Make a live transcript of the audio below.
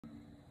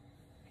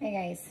Hey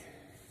guys,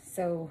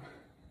 so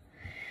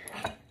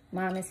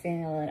mom is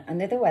feeling a little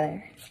under the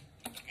weather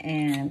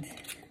and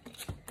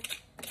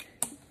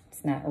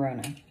it's not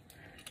Rona.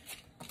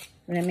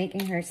 But I'm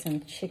making her some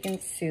chicken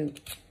soup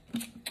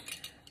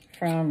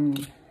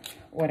from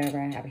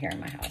whatever I have here in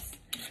my house.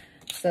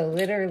 So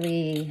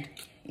literally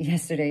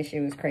yesterday she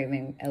was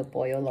craving El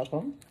Pollo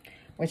Loco,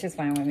 which is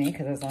fine with me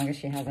because as long as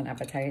she has an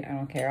appetite, I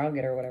don't care. I'll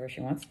get her whatever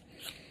she wants.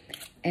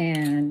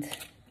 And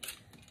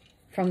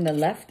from the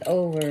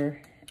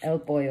leftover El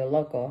Pollo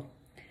Loco,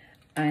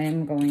 I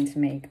am going to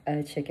make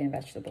a chicken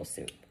vegetable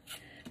soup.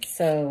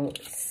 So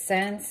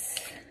since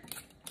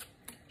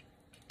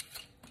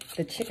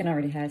the chicken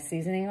already has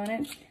seasoning on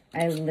it,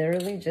 I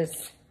literally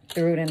just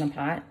threw it in the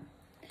pot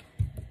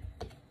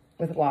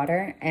with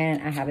water and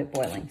I have it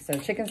boiling. So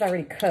chicken's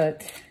already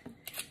cooked.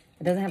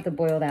 It doesn't have to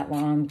boil that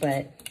long,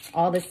 but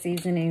all the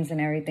seasonings and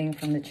everything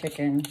from the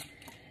chicken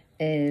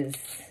is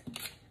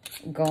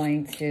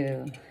going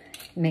to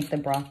make the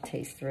broth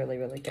taste really,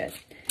 really good.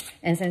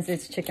 And since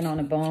it's chicken on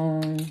a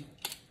bone,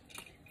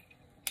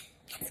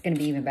 it's going to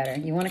be even better.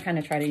 You want to kind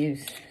of try to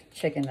use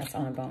chicken that's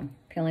on a bone.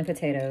 Peeling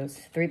potatoes,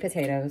 3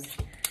 potatoes.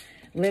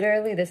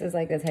 Literally, this is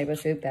like the type of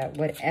soup that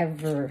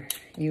whatever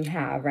you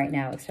have right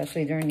now,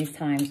 especially during these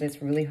times,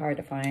 it's really hard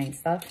to find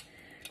stuff.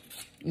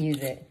 Use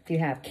it. If you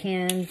have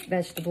canned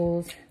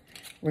vegetables,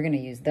 we're going to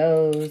use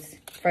those.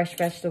 Fresh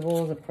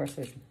vegetables, of course,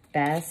 is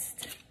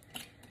best.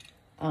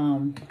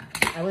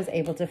 I was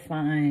able to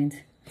find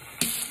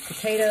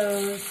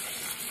potatoes.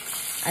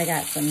 I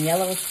got some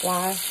yellow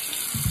squash,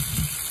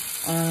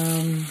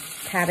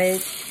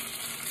 cabbage,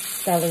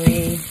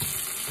 celery,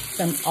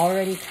 some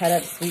already cut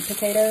up sweet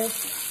potatoes.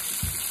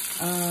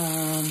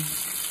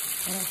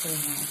 What else do we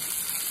have?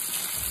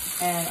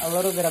 And a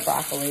little bit of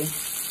broccoli.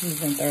 You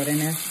can throw it in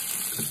there.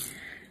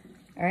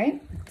 All right,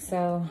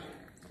 so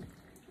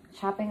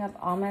chopping up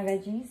all my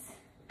veggies.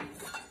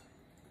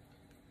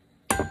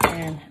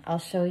 And I'll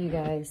show you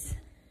guys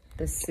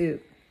the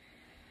soup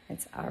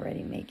it's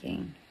already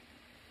making.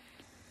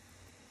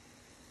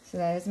 So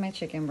that is my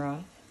chicken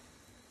broth,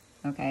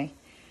 okay?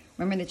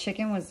 Remember, the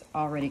chicken was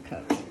already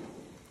cooked,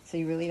 so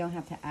you really don't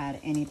have to add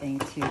anything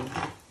to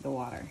the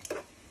water.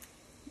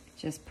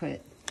 Just put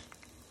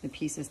the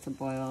pieces to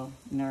boil,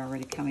 and they're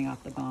already coming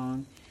off the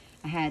bone.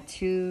 I had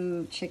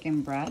 2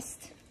 chicken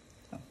breasts.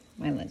 Oh,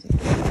 my lens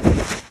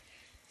is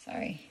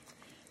sorry.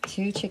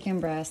 2 chicken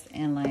breasts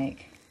and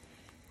like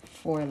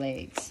 4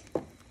 legs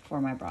for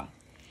my broth.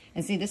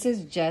 And see, this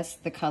is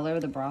just the color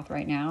of the broth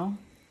right now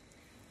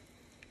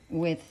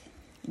with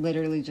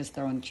literally just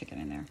throwing the chicken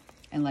in there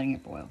and letting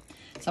it boil.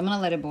 So I'm going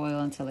to let it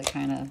boil until it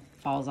kind of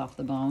falls off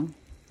the bone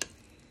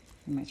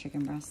in my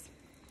chicken breast.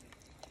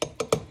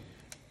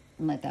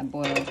 And let that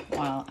boil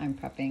while I'm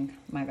prepping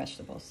my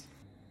vegetables.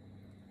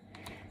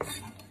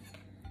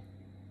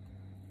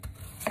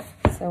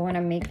 So when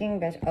I'm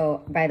making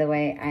oh, by the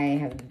way, I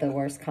have the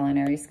worst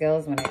culinary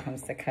skills when it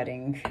comes to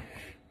cutting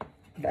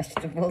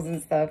vegetables and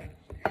stuff.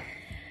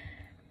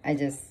 I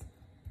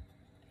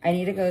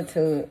need to go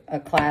to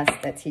a class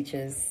that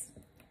teaches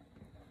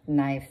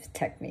knife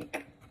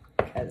technique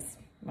because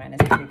mine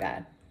is pretty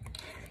bad.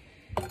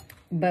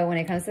 But when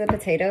it comes to the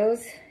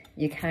potatoes,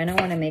 you kind of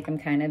want to make them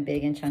kind of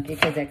big and chunky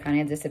because they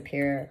kind of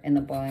disappear in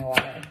the boiling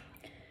water.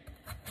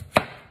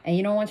 And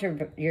you don't want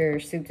your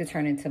soup to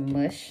turn into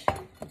mush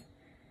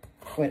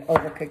with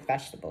overcooked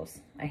vegetables.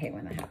 I hate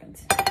when that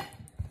happens.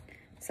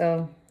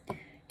 So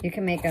you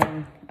can make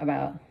them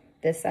about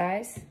this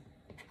size.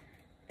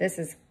 This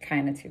is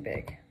kind of too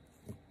big.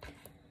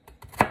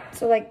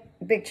 So like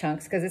big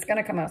chunks, because it's going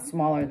to come out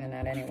smaller than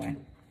that anyway.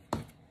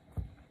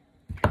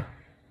 So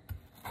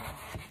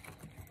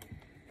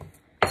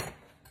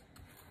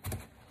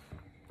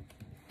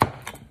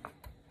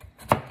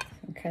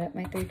cut up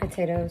my 3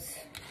 potatoes.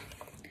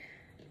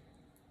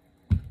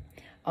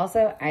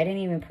 Also, I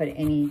didn't even put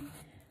any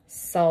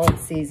salt,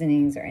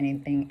 seasonings, or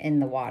anything in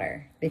the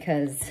water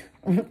because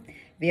if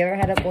you ever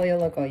had a Pollo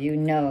Loco, you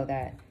know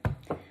that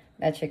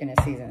that chicken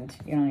is seasoned.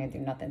 You don't need to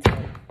do nothing to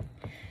it.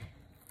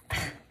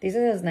 These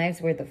are those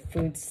knives where the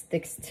food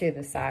sticks to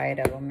the side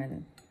of them,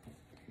 and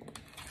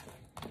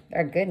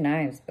they're good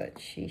knives, but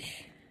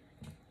sheesh.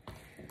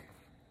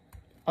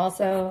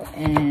 Also,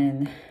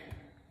 in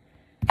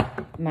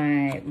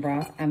my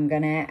broth, I'm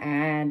gonna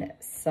add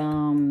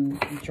some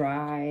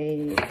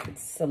dry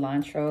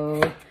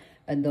cilantro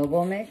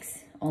adobo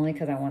mix, only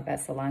because I want that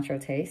cilantro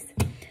taste.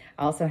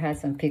 I also had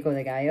some pico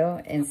de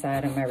gallo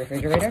inside of my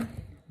refrigerator.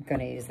 I'm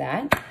gonna use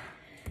that.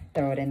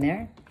 Throw it in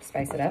there,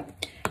 spice it up.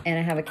 And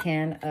I have a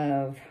can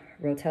of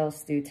Rotel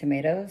stewed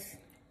tomatoes.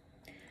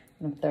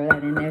 I'm gonna throw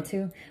that in there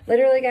too.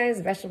 Literally, guys,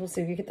 vegetable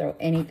soup, you could throw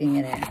anything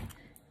in it.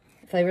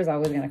 The flavor's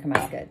always gonna come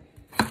out good.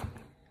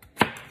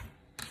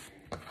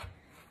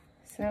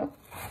 So,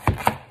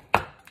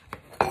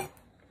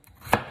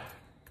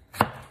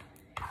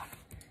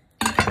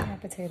 my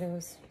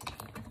potatoes.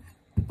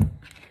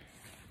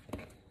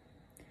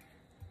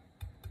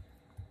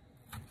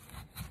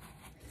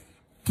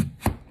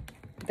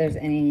 If there's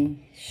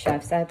any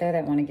chefs out there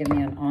that want to give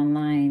me an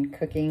online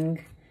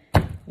cooking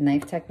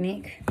knife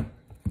technique,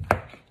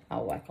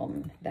 I'll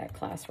welcome that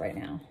class right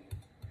now.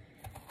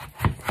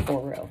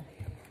 For real.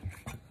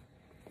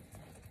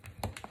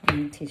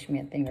 You teach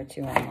me a thing or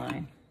two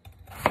online.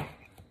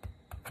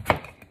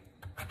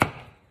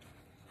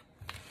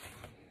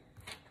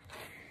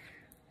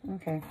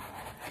 Okay.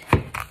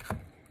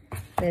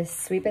 The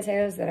sweet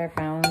potatoes that I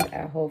found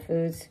at Whole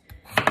Foods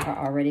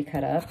are already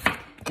cut up,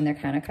 and they're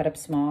kind of cut up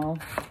small.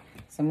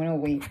 So I'm going to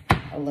wait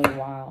a little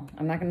while.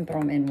 I'm not going to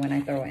throw them in when I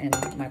throw in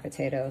my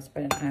potatoes,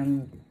 but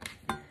I'm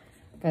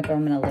going to throw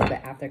them in a little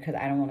bit after because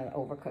I don't want to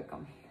overcook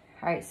them.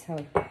 All right,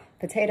 so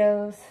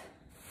potatoes.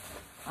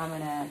 I'm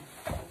going to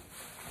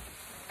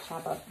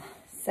chop up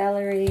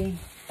celery.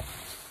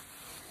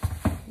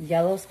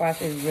 Yellow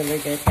squash is really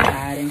good to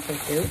add into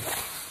soup.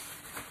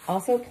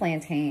 Also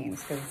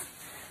plantains, because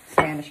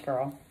Spanish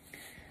girl.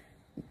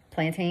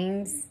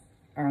 Plantains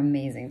are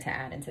amazing to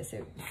add into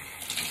soup.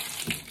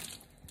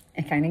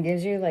 It kind of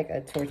gives you like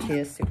a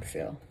tortilla soup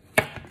feel.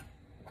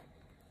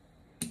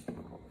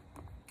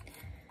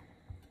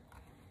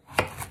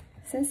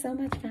 This is so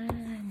much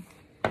fun.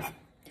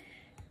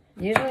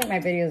 Usually my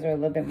videos are a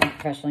little bit more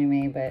professionally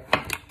made, but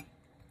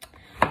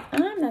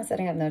I'm not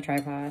setting up no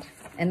tripod.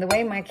 And the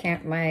way my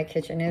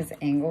kitchen is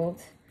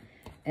angled,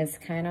 it's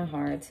kind of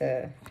hard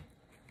to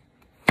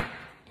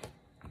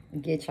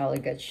get y'all a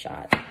good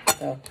shot.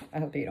 So I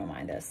hope you don't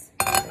mind this.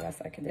 That's the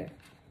best I can do.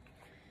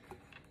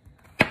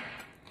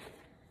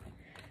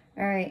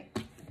 All right,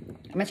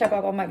 I'm gonna chop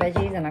up all my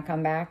veggies and I'll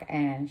come back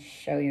and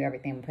show you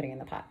everything I'm putting in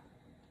the pot.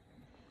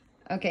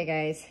 Okay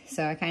guys,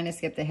 so I kind of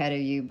skipped ahead of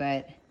you,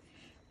 but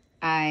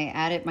I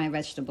added my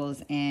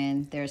vegetables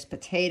in. There's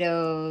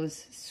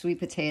potatoes, sweet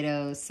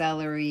potatoes,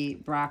 celery,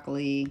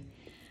 broccoli,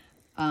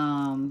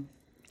 all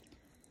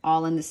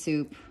in the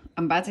soup.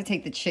 I'm about to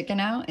take the chicken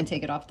out and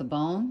take it off the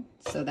bone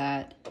so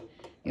that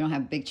you don't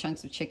have big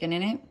chunks of chicken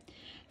in it.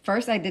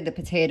 First, I did the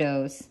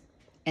potatoes,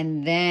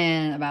 and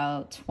then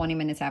about 20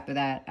 minutes after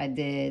that, I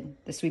did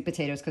the sweet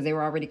potatoes because they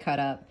were already cut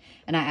up,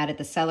 and I added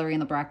the celery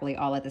and the broccoli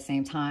all at the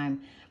same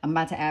time. I'm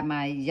about to add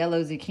my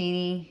yellow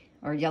zucchini,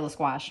 or yellow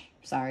squash,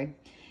 sorry.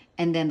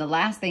 And then the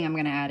last thing I'm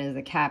gonna add is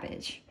the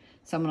cabbage.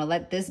 So I'm gonna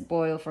let this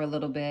boil for a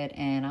little bit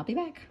and I'll be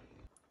back.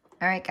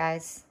 All right,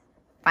 guys,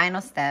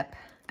 final step.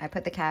 I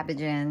put the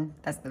cabbage in.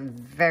 That's the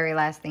very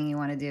last thing you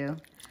wanna do.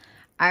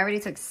 I already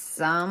took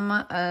some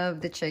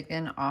of the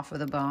chicken off of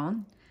the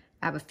bone.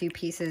 I have a few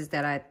pieces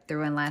that I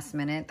threw in last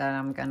minute that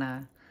I'm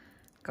gonna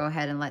go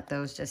ahead and let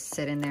those just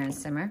sit in there and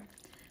simmer.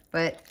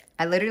 But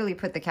I literally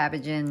put the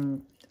cabbage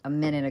in a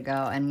minute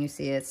ago and you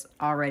see it's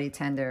already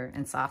tender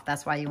and soft.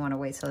 That's why you wanna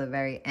wait till the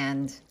very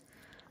end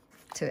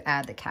to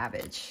add the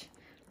cabbage.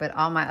 But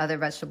all my other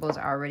vegetables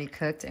are already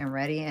cooked and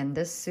ready, and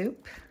this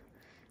soup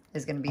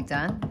is gonna be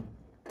done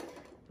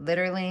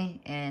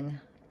literally in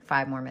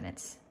 5 more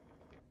minutes.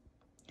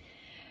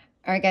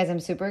 All right, guys, I'm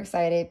super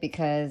excited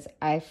because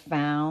I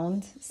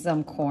found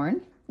some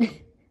corn.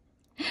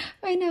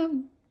 I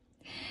know.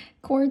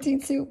 Quarantine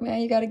soup,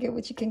 man. You got to get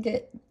what you can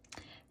get.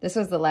 This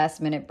was the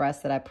last minute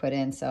breast that I put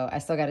in, so I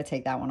still got to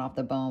take that one off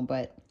the bone,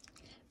 but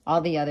all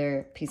the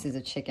other pieces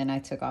of chicken I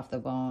took off the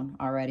bone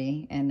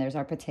already. And there's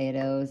our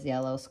potatoes,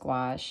 yellow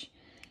squash,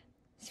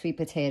 sweet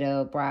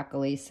potato,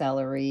 broccoli,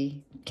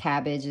 celery,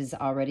 cabbage is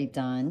already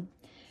done.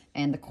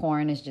 And the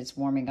corn is just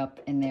warming up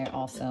in there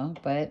also,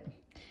 but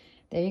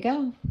there you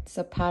go. It's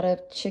a pot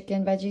of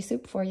chicken veggie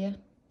soup for you.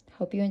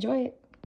 Hope you enjoy it.